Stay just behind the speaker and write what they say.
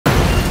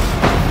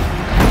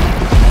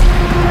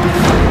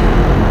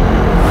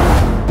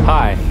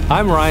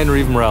I'm Ryan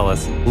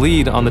Reeve-Morellis,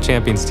 lead on the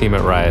Champions team at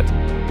Riot.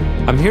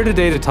 I'm here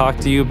today to talk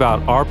to you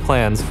about our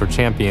plans for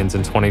Champions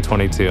in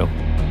 2022.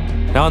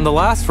 Now, on the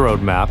last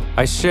roadmap,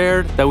 I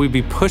shared that we'd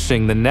be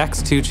pushing the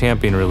next 2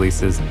 Champion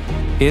releases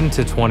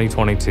into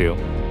 2022.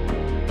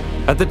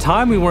 At the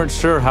time, we weren't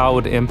sure how it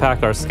would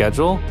impact our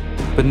schedule,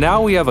 but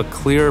now we have a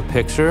clearer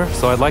picture,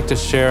 so I'd like to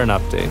share an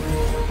update.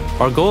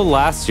 Our goal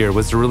last year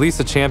was to release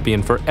a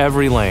Champion for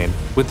every lane,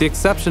 with the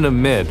exception of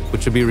mid,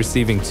 which would be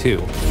receiving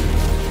 2.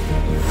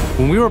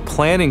 When we were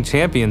planning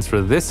Champions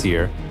for this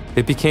year,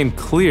 it became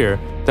clear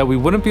that we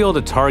wouldn't be able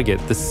to target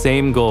the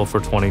same goal for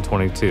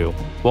 2022,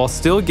 while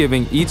still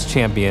giving each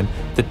champion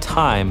the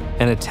time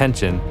and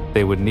attention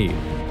they would need.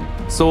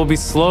 So we'll be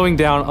slowing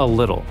down a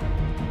little.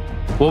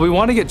 While we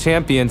want to get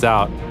champions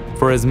out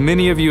for as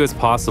many of you as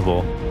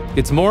possible,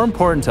 it's more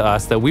important to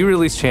us that we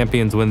release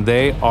champions when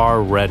they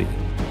are ready,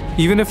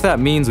 even if that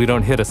means we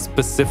don't hit a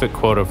specific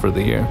quota for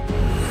the year.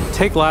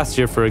 Take last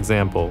year, for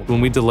example,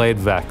 when we delayed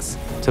Vex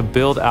to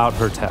build out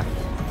her tech.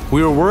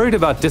 We were worried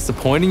about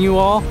disappointing you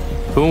all,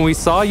 but when we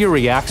saw your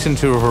reaction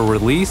to her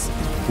release,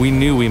 we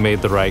knew we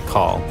made the right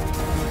call.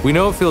 We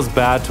know it feels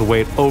bad to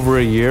wait over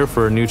a year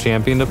for a new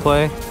champion to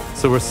play,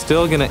 so we're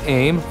still gonna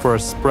aim for a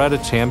spread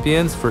of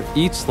champions for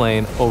each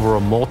lane over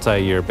a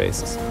multi-year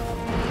basis.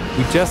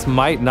 We just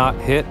might not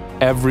hit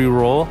every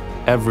role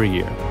every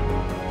year.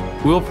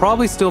 We will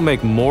probably still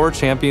make more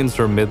champions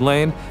for mid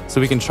lane, so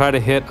we can try to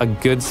hit a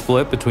good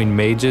split between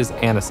mages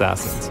and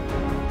assassins.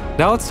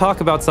 Now let's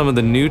talk about some of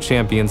the new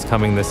champions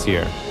coming this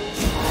year.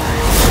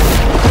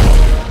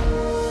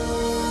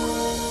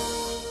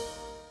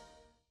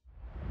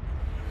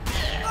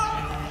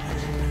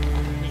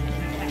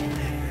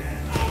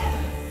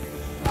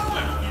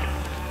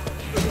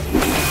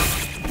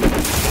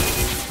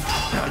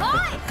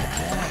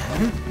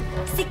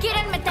 Si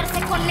quieren meterse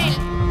con él,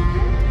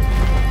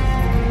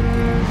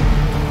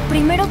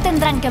 primero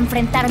tendrán que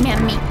enfrentarme a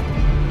mí.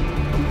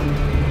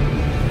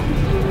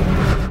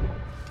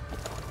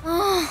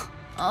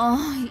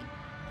 Ay,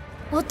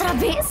 ¿otra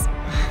vez?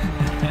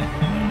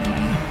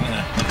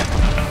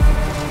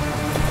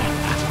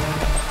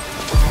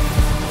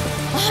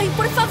 ¡Ay,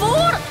 por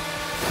favor!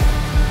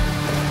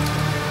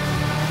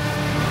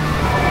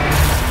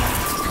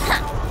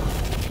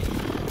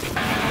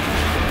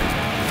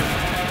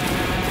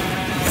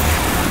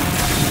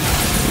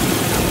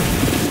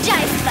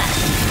 ¡Ya está!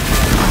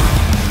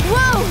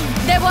 ¡Wow!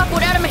 ¡Debo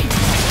apurarme!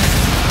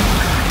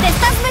 ¡Te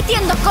estás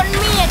metiendo con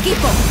mi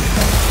equipo!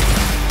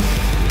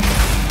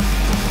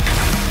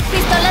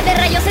 ¡Pistola de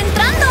rayos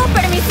entrando!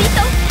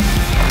 ¡Permisito!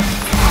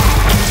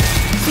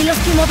 Si los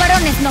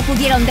quimovarones no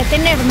pudieron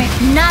detenerme,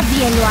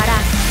 nadie lo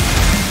hará.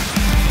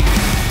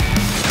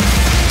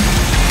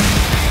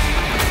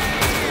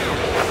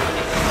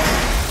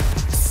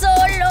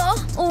 Solo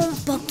un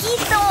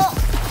poquito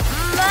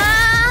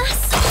más.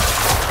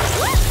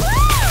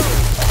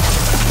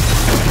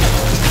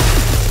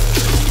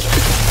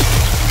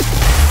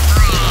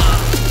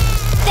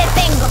 ¡Te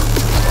tengo!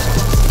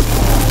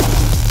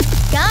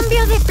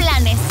 Cambio de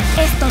planes.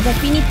 Esto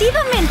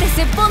definitivamente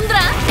se pondrá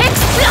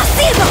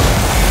explosivo.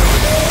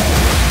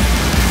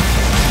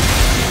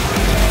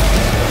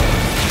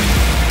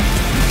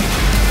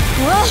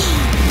 ¡Oh!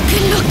 ¡Qué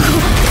loco!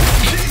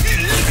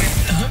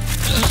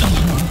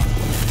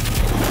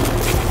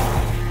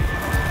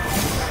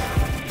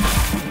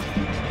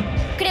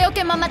 Creo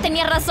que mamá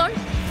tenía razón.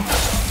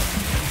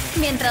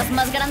 Mientras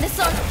más grandes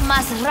son,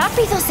 más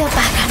rápido se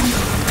apagan.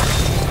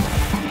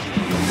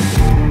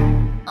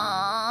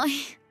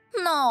 Ay,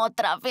 no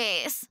otra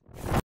vez.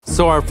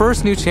 So our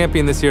first new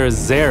champion this year is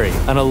Zeri,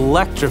 an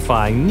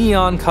electrifying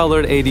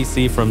neon-colored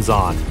ADC from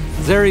Zaun.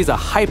 Zeri's a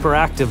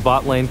hyperactive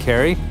bot lane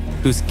carry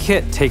whose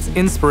kit takes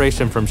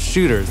inspiration from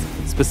shooters,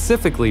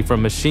 specifically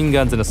from machine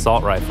guns and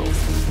assault rifles.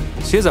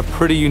 She has a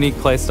pretty unique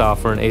playstyle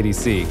for an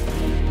ADC.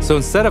 So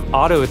instead of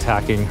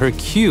auto-attacking, her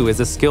Q is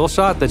a skill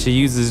shot that she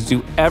uses to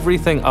do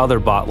everything other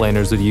bot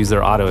laners would use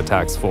their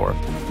auto-attacks for.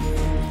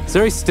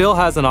 Zeri still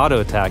has an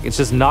auto-attack, it's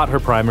just not her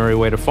primary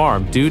way to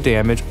farm, do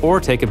damage, or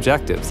take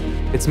objectives.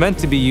 It's meant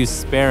to be used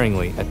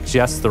sparingly at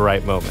just the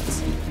right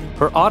moments.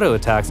 Her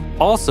auto-attacks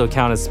also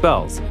count as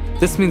spells.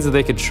 This means that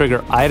they could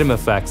trigger item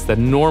effects that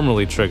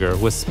normally trigger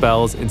with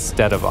spells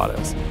instead of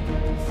autos.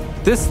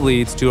 This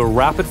leads to a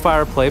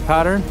rapid-fire play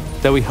pattern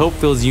that we hope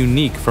feels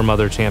unique from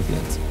other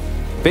champions.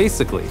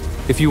 Basically,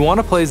 if you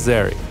want to play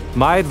Zeri,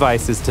 my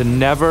advice is to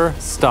never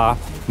stop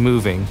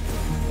moving.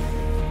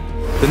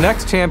 The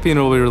next champion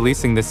we'll be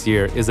releasing this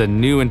year is a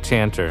new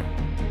enchanter.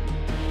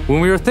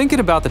 When we were thinking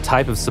about the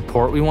type of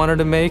support we wanted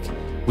to make,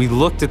 we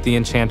looked at the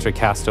enchanter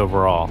cast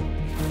overall.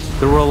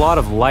 There were a lot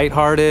of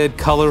lighthearted,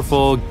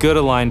 colorful,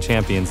 good-aligned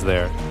champions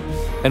there.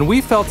 And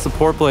we felt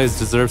support plays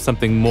deserved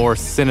something more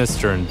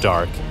sinister and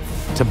dark,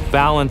 to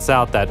balance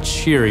out that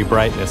cheery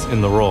brightness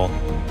in the role.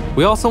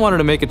 We also wanted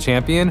to make a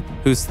champion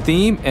whose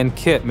theme and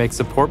kit make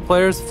support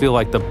players feel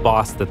like the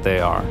boss that they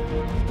are.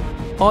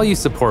 All you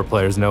support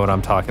players know what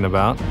I'm talking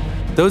about.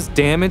 Those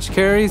damage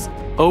carries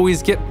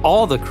always get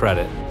all the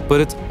credit, but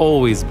it's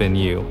always been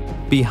you,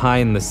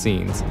 behind the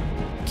scenes.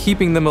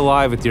 keeping them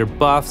alive with your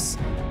buffs,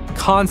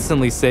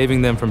 constantly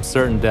saving them from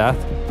certain death,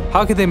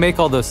 how could they make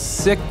all those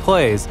sick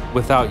plays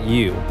without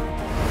you?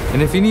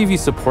 And if any of you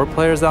support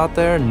players out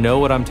there know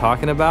what I'm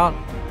talking about,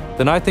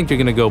 then I think you're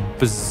gonna go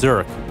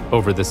berserk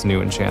over this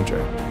new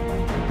enchanter.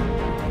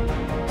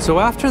 So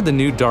after the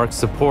new dark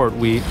support,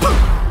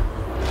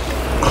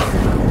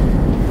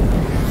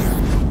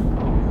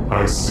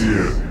 I see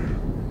it.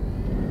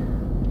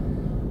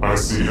 I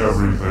see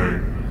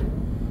everything.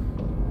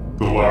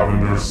 The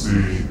lavender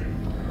sea.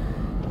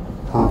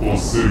 Purple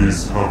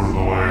cities cover the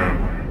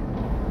land.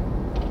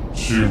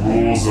 She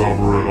rules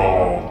over it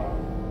all.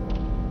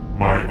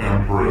 My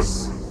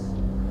Empress.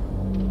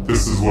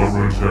 This is what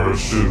Runeterra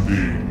should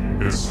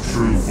be, its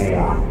true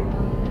form.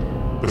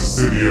 The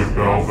city of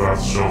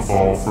Bel'Veth shall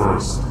fall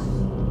first.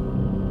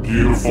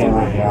 Beautiful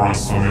Remora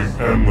swimming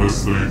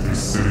endlessly through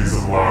cities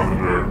of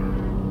lavender,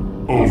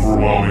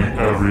 overwhelming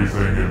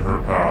everything in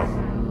her path,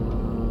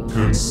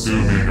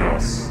 consuming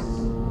us.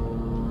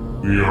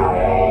 We are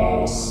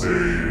all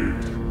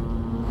saved.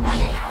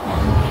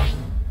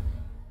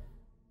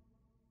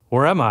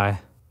 where am I?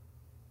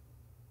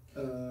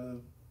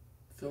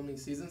 Filming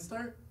season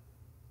start?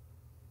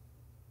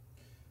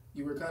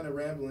 You were kind of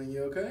rambling,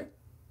 you okay?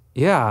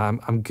 Yeah,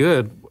 I'm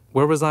good.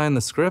 Where was I in the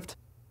script?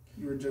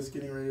 You were just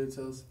getting ready to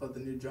tell us about the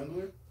new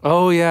jungler?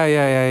 Oh,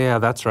 yeah,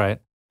 that's right.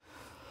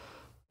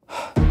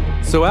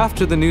 So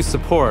after the new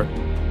support,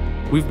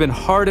 we've been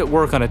hard at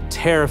work on a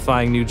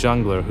terrifying new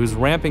jungler who's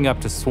ramping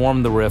up to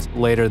swarm the Rift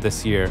later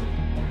this year.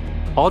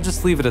 I'll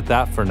just leave it at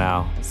that for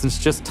now, since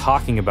just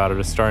talking about it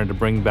is starting to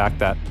bring back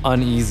that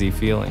uneasy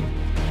feeling.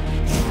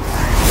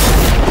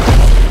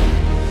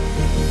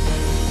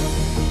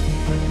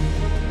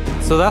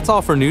 So that's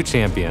all for new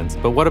champions,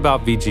 but what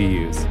about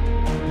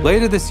VGUs?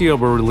 Later this year,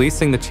 we're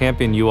releasing the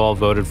champion you all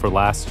voted for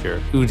last year,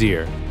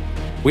 Udyr.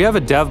 We have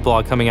a dev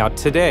blog coming out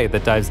today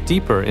that dives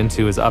deeper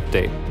into his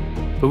update,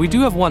 but we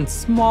do have one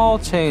small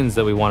change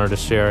that we wanted to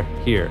share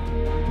here.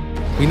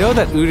 We know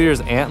that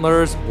Udyr's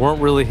antlers weren't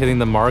really hitting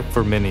the mark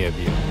for many of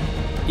you,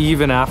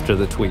 even after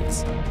the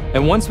tweaks.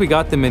 And once we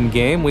got them in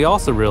game, we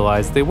also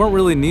realized they weren't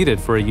really needed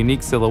for a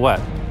unique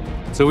silhouette.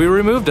 So we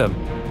removed them.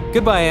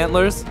 Goodbye,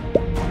 antlers.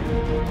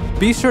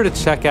 Be sure to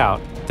check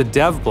out the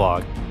dev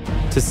blog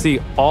to see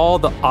all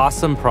the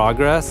awesome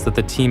progress that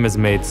the team has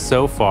made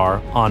so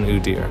far on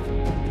Udyr.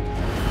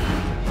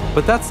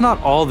 But that's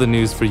not all the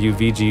news for you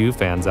VGU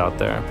fans out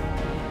there.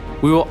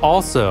 We will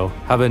also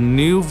have a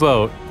new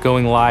vote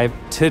going live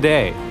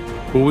today,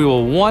 where we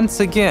will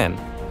once again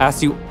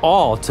ask you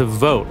all to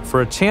vote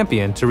for a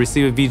champion to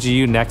receive a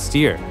VGU next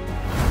year.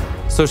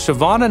 So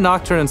Shyvana,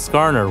 Nocturne, and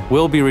Skarner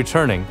will be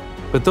returning,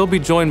 but they'll be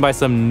joined by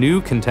some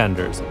new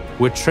contenders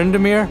with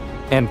Tryndamere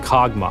and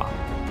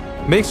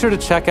Kog'Maw. Make sure to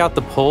check out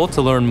the poll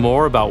to learn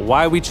more about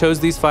why we chose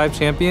these 5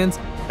 champions,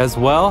 as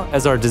well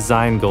as our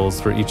design goals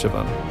for each of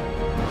them.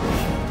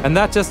 And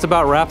that just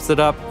about wraps it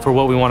up for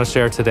what we want to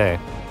share today.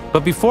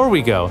 But before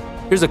we go,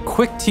 here's a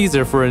quick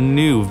teaser for a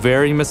new,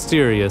 very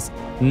mysterious,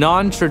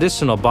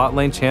 non-traditional bot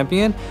lane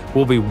champion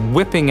we'll be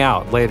whipping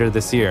out later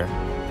this year.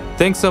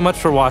 Thanks so much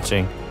for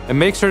watching, and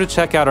make sure to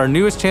check out our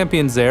newest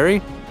champion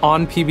Zeri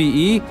on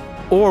PBE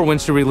or when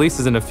she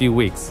releases in a few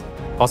weeks.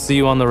 I'll see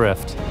you on the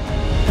Rift.